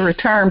 have to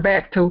return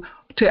back to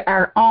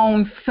our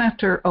own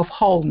center of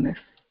wholeness.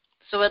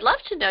 So I'd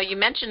love to know, you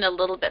mentioned a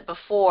little bit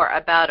before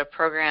about a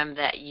program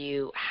that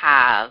you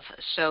have.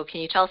 So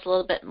can you tell us a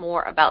little bit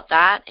more about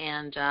that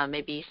and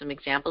maybe some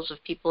examples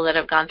of people that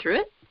have gone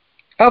through it?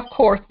 Of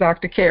course,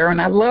 Dr. Karen,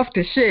 I love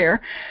to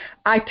share.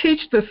 I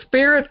teach the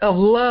Spirit of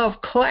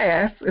Love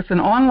class. It's an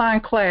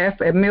online class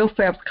at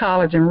Millsaps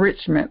College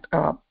Enrichment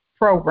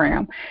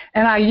program.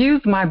 And I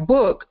use my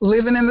book,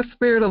 Living in the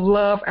Spirit of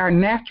Love, Our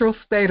Natural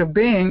State of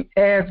Being,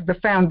 as the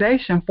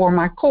foundation for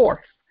my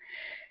course.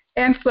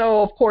 And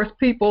so, of course,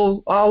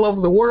 people all over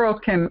the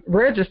world can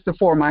register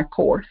for my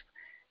course.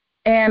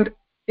 And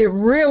it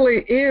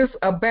really is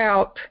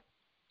about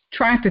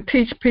trying to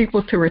teach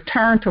people to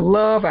return to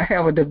love. I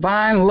have a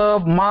divine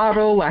love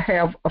model. I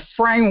have a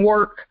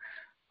framework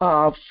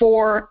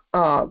for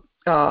a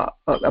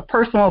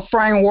personal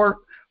framework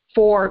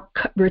for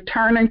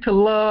returning to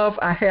love.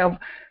 I have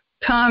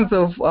tons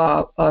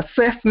of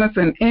assessments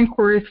and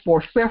inquiries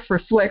for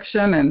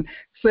self-reflection and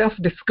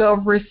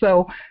self-discovery.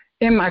 So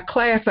in my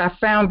class, I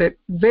found it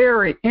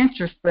very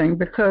interesting,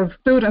 because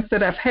students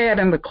that I've had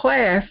in the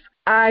class,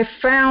 I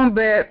found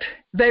that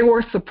they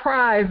were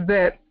surprised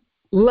that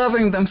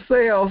loving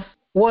themselves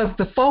was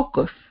the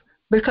focus.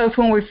 Because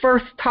when we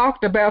first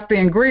talked about the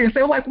ingredients,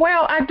 they were like,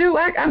 well,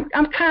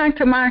 I'm kind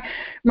to my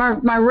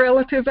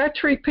relatives. I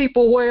treat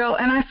people well.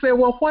 And I said,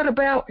 well, what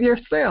about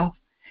yourself?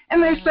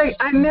 And they say,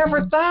 I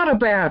never thought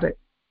about it.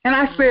 And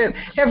I said,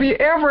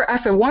 I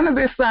said, one of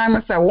the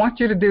assignments I want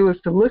you to do is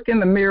to look in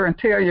the mirror and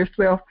tell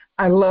yourself,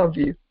 I love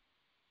you.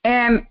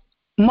 And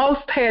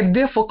most had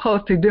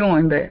difficulty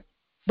doing that.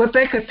 But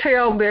they could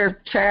tell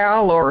their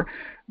child or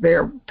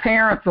their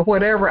parents or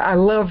whatever, I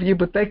love you,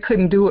 but they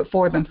couldn't do it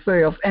for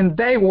themselves. And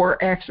they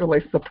were actually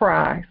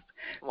surprised.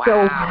 Wow.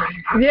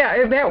 So,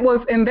 yeah, that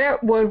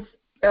was,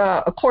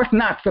 of course,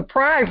 not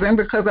surprising,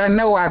 because I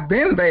know I've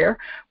been there,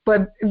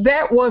 but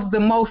that was the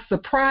most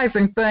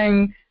surprising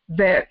thing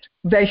that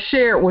they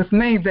shared with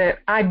me, that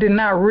I did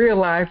not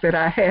realize that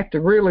I had to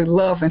really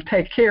love and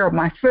take care of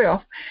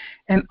myself.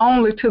 And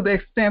only to the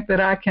extent that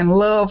I can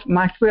love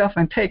myself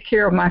and take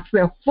care of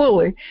myself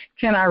fully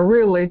can I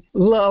really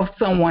love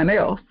someone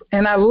else.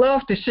 And I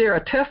love to share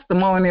a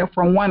testimonial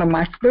from one of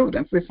my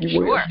students, if you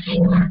will.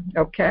 Sure.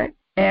 Okay.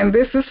 And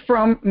this is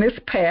from Miss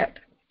Pat.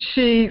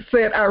 She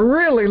said, I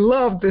really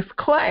love this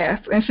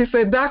class. And she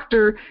said,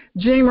 Dr.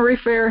 Jean Marie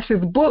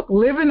Farish's book,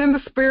 Living in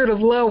the Spirit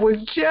of Love, was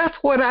just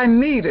what I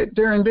needed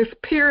during this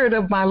period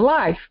of my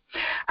life.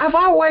 I've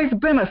always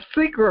been a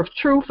seeker of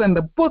truth, and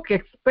the book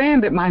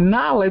expanded my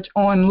knowledge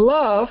on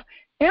love,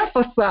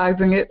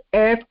 emphasizing it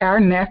as our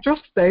natural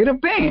state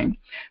of being.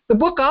 The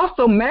book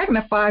also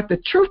magnifies the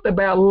truth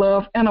about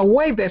love in a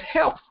way that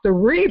helps the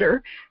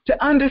reader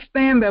to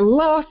understand that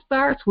love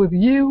starts with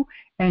you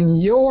and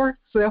your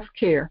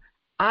self-care.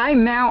 I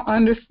now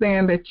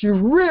understand that you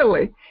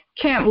really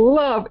can't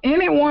love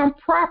anyone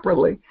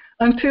properly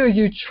until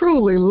you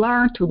truly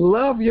learn to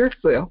love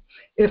yourself.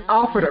 It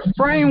offered a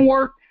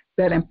framework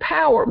that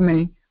empowered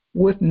me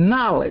with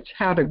knowledge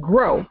how to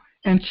grow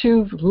and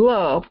choose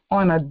love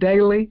on a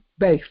daily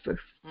basis.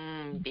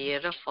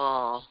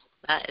 Beautiful.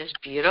 That is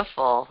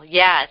beautiful.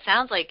 Yeah, it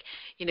sounds like,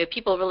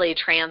 people really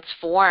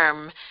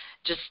transform.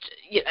 Just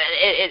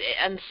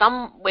in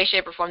some way,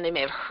 shape, or form, they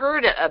may have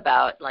heard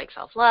about like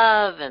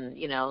self-love and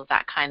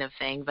that kind of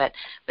thing, but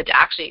to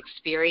actually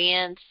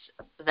experience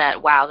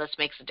that, wow, this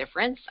makes a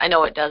difference. I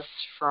know it does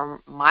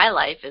for my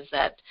life. Is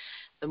that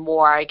the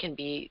more I can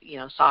be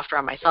softer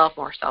on myself,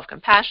 more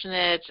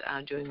self-compassionate,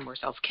 doing more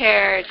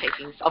self-care,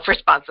 taking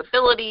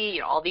self-responsibility,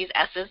 all these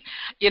S's,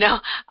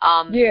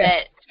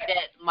 that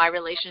my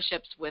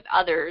relationships with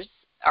others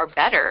are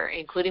better,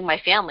 including my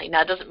family.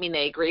 Now, it doesn't mean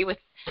they agree with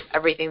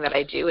everything that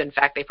I do. In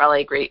fact, they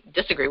probably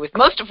disagree with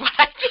most of what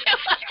I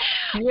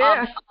do.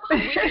 Yes.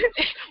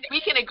 We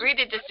can agree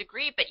to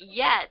disagree, but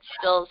yet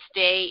still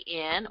stay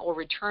in or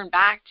return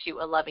back to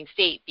a loving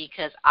state,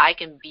 because I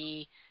can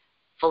be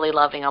fully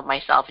loving of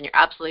myself. And you're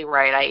absolutely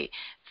right. I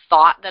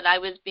thought that I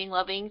was being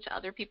loving to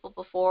other people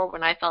before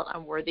when I felt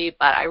unworthy,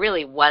 but I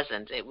really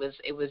wasn't. It was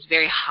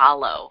very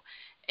hollow.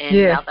 And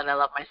now that I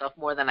love myself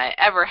more than I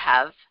ever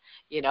have,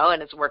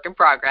 and it's a work in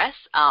progress,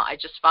 I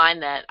just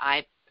find that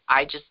I'm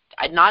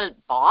not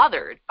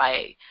bothered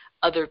by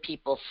other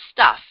people's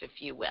stuff, if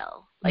you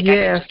will. Like I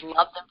can just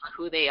love them for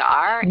who they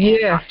are and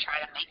not try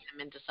to make them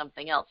into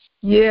something else.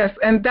 Yes,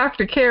 and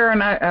Dr.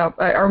 Karen, I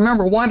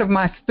remember one of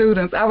my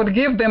students, I would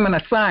give them an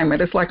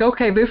assignment. It's like,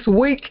 okay, this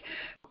week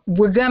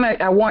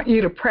I want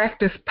you to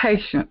practice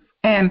patience.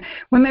 And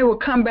when they would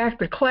come back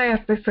to class,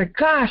 they said,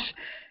 gosh,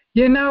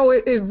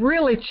 it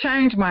really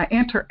changed my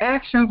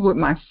interactions with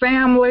my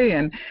family.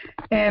 And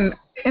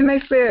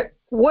they said,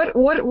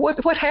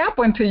 what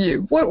happened to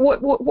you?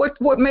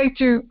 What made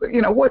you,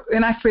 what?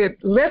 And I said,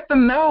 let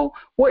them know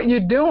what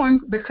you're doing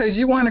because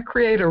you want to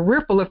create a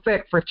ripple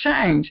effect for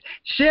change.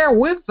 Share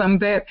with them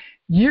that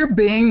you're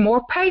being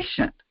more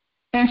patient.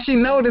 And she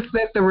noticed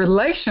that the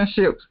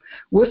relationships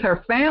with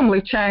her family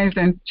changed.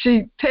 And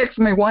she texted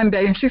me one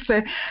day and she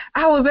said,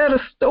 I was at a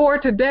store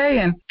today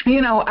and,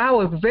 I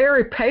was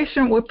very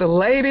patient with the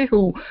lady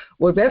who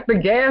was at the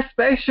gas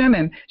station.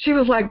 And she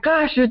was like,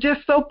 gosh, you're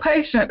just so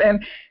patient.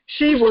 And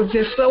she was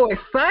just so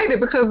excited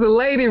because the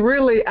lady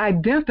really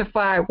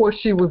identified what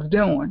she was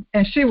doing.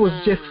 And she was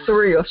just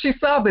thrilled. She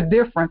saw the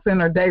difference in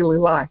her daily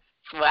life.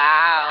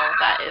 Wow,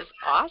 that is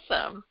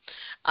awesome.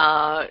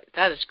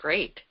 That is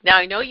great. Now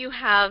I know you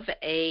have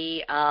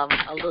a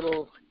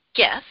little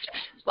gift.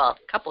 Well, a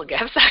couple of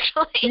gifts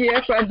actually.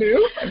 Yes, I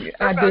do.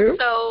 I do.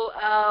 So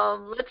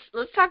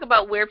let's talk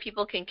about where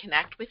people can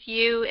connect with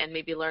you and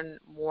maybe learn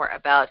more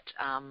about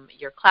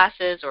your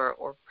classes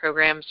or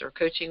programs or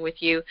coaching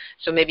with you.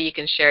 So maybe you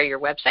can share your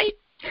website.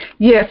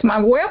 Yes, my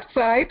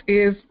website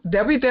is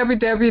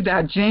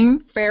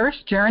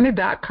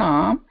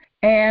www.jeanfarishjourney.com.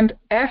 And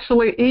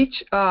actually,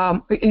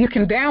 you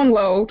can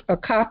download a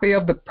copy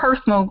of the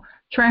Personal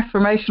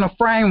Transformational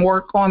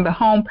Framework on the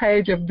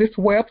homepage of this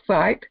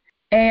website.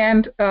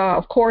 And,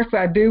 of course,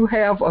 I do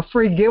have a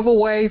free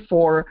giveaway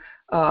for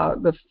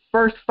the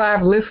first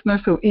 5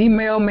 listeners who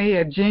email me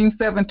at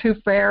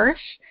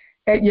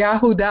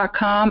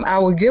jean72farish@yahoo.com. I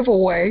will give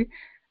away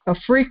a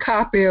free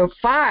copy of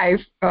 5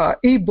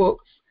 ebooks,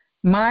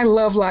 My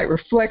Love Light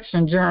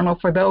Reflection Journal,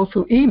 for those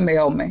who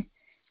email me.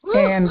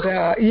 And,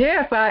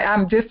 yes,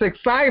 I'm just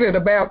excited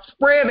about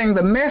spreading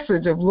the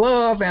message of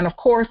love. And, of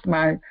course,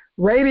 my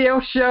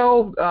radio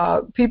show,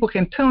 people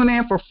can tune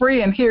in for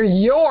free and hear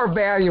your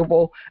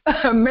valuable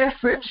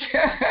message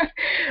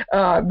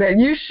that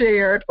you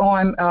shared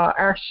on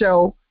our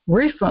show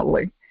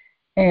recently.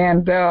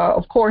 And,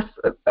 of course,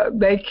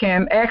 they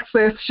can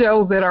access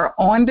shows that are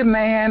on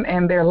demand,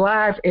 and they're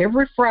live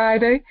every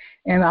Friday.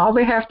 And all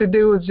they have to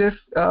do is just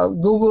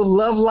Google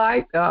Love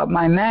Light,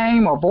 my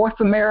name, or Voice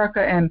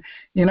America, and,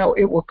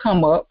 it will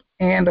come up.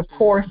 And, of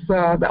course,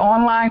 the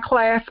online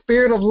class,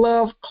 Spirit of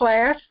Love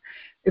class,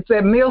 it's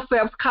at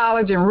Millsaps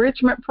College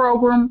Enrichment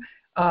Program.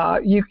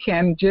 You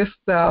can just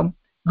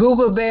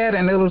Google that,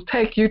 and it'll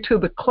take you to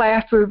the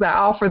classes. I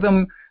offer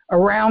them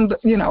around,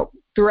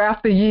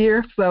 throughout the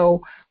year.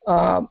 So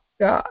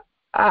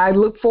I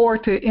look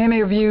forward to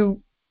any of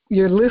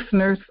your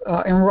listeners,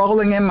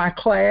 enrolling in my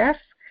class.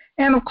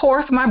 And, of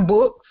course, my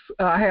books.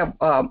 I have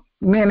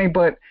many,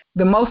 but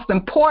the most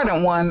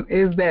important one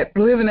is that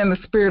Living in the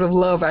Spirit of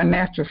Love, Our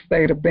Natural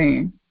State of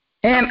Being.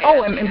 And,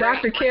 and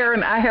Dr.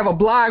 Karen, I have a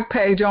blog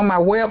page on my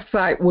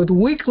website with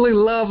weekly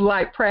love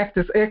light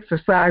practice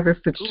exercises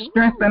to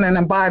strengthen and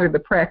embody the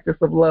practice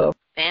of love.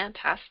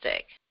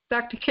 Fantastic.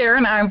 Dr.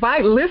 Karen, I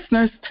invite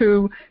listeners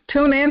to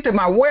tune in to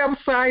my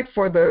website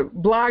for the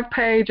blog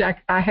page. I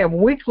have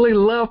weekly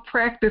love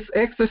practice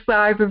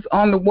exercises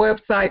on the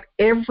website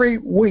every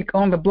week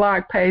on the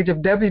blog page of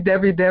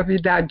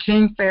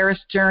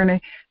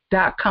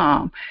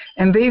www.jeanfarishjourney.com.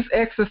 And these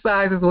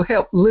exercises will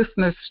help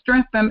listeners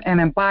strengthen and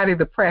embody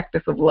the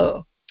practice of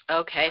love.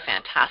 Okay,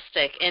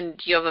 fantastic. And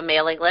do you have a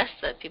mailing list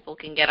that people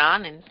can get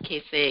on in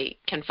case they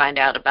can find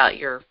out about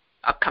your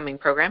upcoming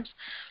programs?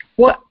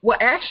 Well,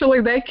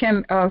 actually, they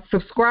can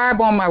subscribe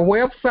on my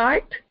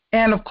website,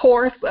 and, of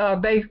course,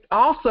 they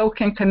also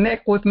can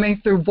connect with me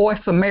through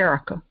Voice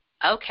America.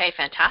 Okay,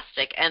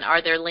 fantastic. And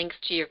are there links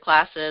to your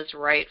classes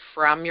right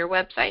from your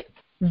website?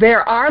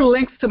 There are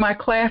links to my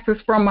classes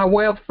from my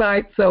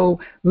website, so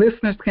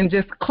listeners can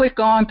just click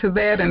on to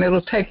that, and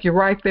it'll take you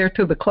right there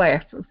to the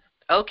classes.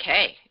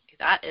 Okay,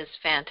 that is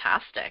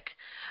fantastic.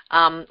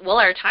 Well,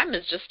 our time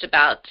is just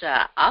about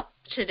up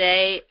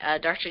today.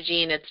 Dr.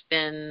 Jean, it's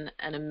been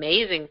an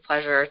amazing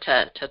pleasure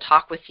to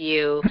talk with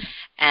you.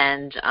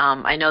 And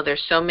I know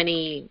there's so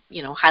many,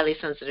 highly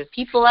sensitive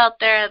people out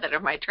there that are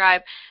my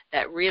tribe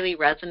that really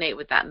resonate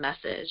with that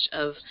message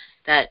of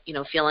that,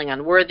 feeling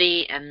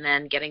unworthy and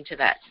then getting to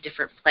that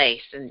different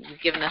place. And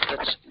you've given us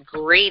such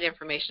great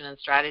information and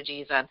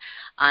strategies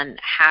on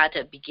how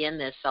to begin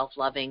this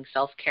self-loving,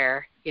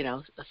 self-care,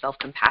 a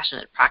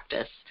self-compassionate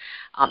practice.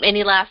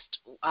 Any last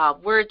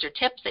words or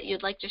tips that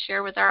you'd like to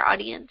share with our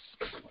audience?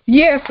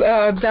 Yes,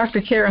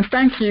 Dr. Karen,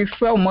 thank you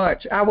so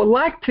much. I would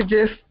like to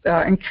just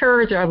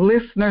encourage our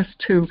listeners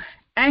to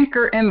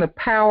anchor in the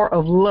power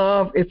of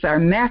love. It's our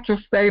natural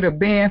state of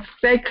being.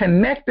 Stay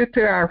connected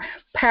to our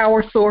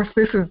power source.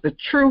 This is the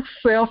true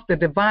self, the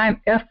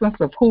divine essence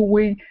of who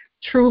we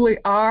truly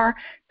are,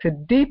 to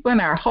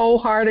deepen our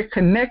wholehearted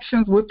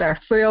connections with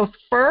ourselves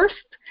first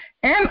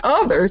and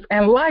others.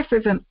 And life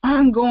is an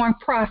ongoing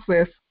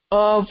process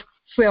of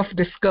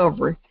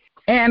self-discovery.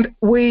 And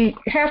we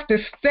have to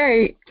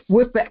stay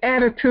with the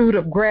attitude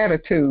of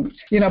gratitude.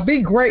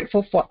 Be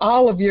grateful for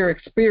all of your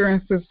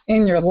experiences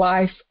in your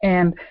life,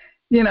 and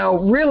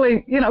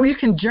really, you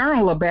can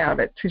journal about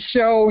it to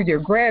show your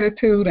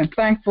gratitude and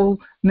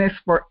thankfulness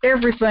for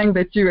everything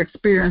that you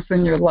experience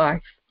in your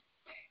life.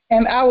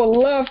 And I would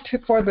love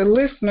for the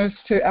listeners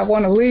I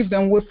want to leave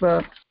them with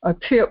a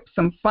tip,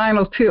 some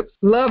final tips.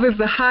 Love is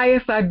the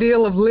highest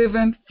ideal of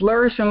living.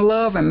 Flourish in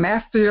love and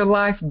master your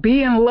life.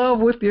 Be in love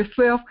with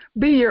yourself.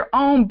 Be your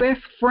own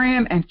best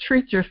friend and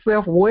treat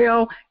yourself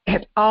well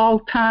at all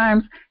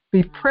times.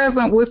 Be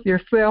present with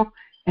yourself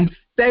and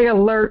stay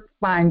alert.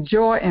 Find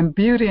joy and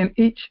beauty in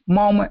each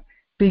moment.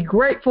 Be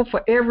grateful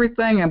for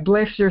everything and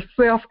bless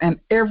yourself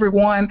and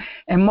everyone.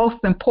 And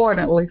most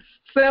importantly,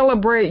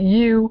 celebrate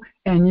you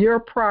and your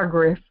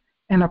progress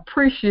and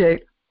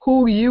appreciate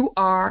who you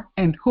are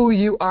and who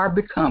you are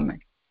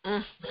becoming.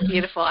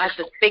 Beautiful. I have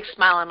this big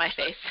smile on my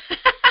face.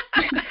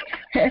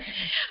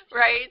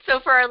 Right. So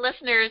for our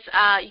listeners,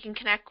 you can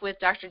connect with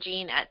Dr.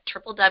 Jean at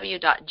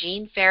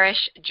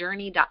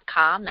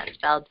www.jeanfarishjourney.com. That's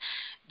spelled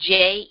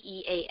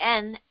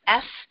JeanFarish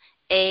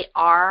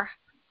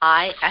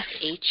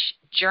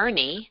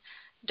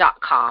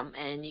journey.com,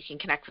 and you can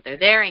connect with her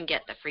there and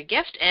get the free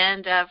gift.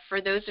 And for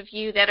those of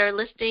you that are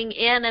listening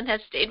in and have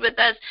stayed with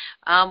us,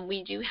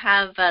 we do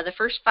have the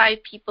first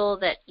 5 people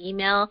that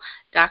email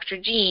Dr.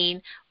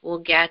 Jean will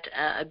get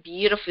a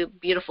beautiful,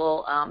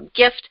 beautiful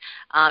gift.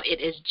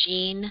 It is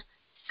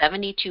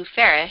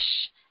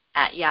Jean72Farish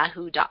at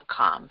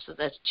yahoo.com. So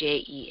that's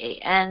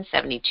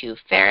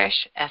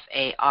JEAN72Farish,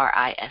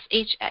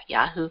 FARISH at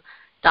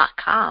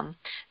yahoo.com.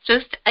 So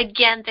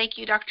again, thank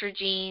you, Dr.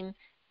 Jean,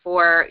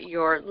 for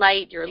your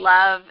light, your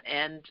love,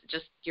 and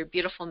just your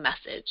beautiful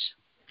message.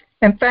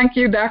 And thank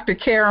you, Dr.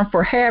 Karen,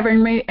 for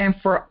having me and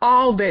for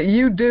all that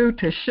you do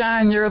to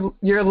shine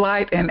your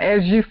light and,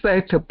 as you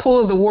say, to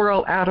pull the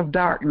world out of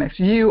darkness.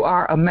 You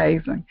are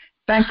amazing.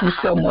 Thank you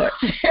so much.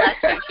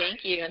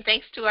 Thank you. And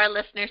thanks to our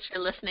listeners for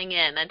listening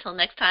in. Until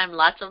next time,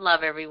 lots of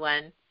love,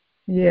 everyone.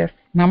 Yes.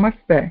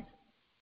 Namaste.